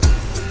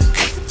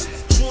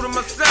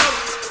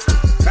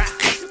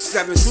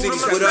7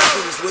 cities, what up?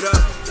 What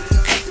up?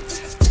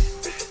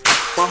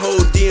 My whole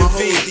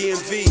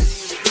DMV.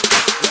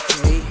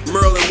 Okay.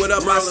 Merlin, what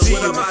up? I see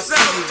you.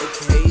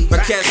 My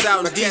cat's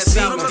out in DC.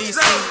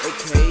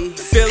 Okay.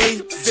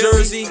 Philly,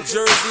 Jersey,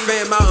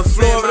 fam out in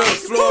Florida.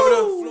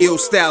 Ill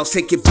styles,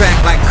 take it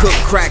back like cook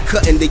crack,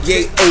 cutting the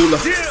Ola.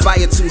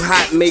 Fire too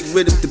hot, make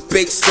rid of the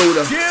baked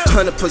soda.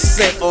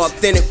 100%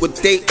 authentic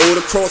with date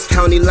order. Cross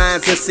county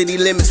lines and city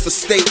limits for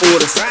state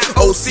orders.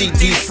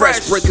 OCD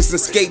fresh breakers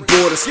and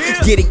skateboarders.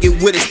 Get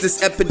with us,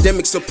 this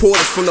epidemic support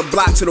us. From the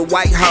block to the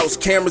White House,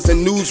 cameras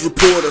and news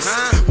reporters.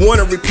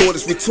 Wanted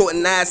reporters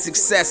retorting our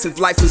success. If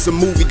life is a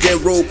movie,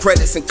 then roll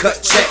credits and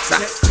cut checks.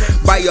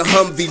 Buy a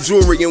Humvee,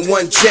 jewelry and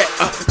one check.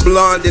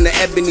 Blonde and an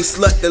ebony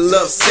slut that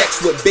loves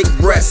sex with big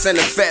breasts and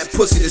a fat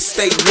pussy to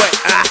stay wet.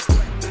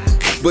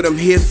 But I'm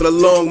here for the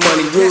long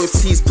money.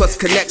 Royalties plus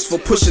connects for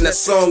pushing that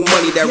song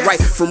money. That right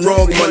from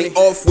wrong money,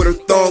 off with her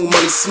thong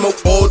money.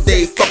 Smoke all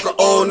day, fuck her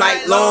all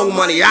night long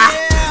money.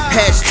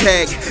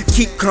 Hashtag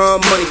keep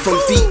calm money. From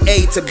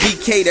VA to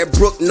BK, that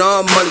Brook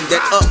non money.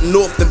 That up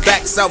north to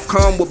back south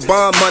calm with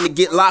bond money.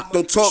 Get locked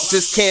on talk,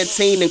 just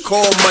canteen and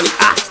call money.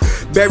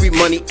 Berry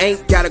money,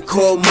 ain't gotta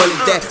call money.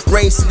 That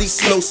rain, sleet,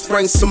 snow,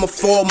 spring, summer,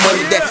 fall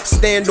money. That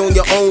stand on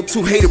your own,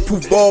 two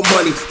hater-proof ball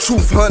money.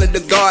 Trufe Hunta,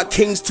 the God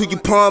Kings to you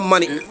pawn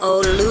money. And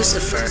oh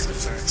Lucifer,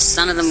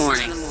 son of the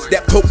morning.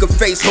 That poker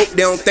face, hope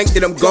they don't think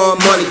that I'm gone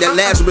money. That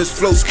Lazarus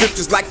flow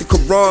scriptures like the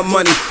Quran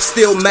money.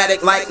 Still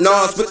matic like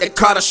Nas with that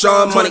Carter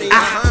Sean money.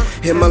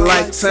 In my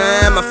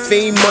lifetime, I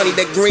fiend money.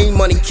 That green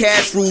money,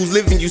 cash rules,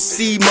 living you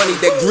see money.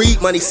 That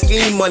greed money,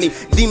 scheme money,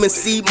 demon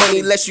seed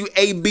money. Less you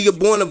A, B, or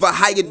born of a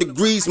higher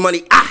degrees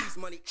money.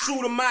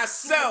 True to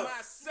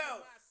myself.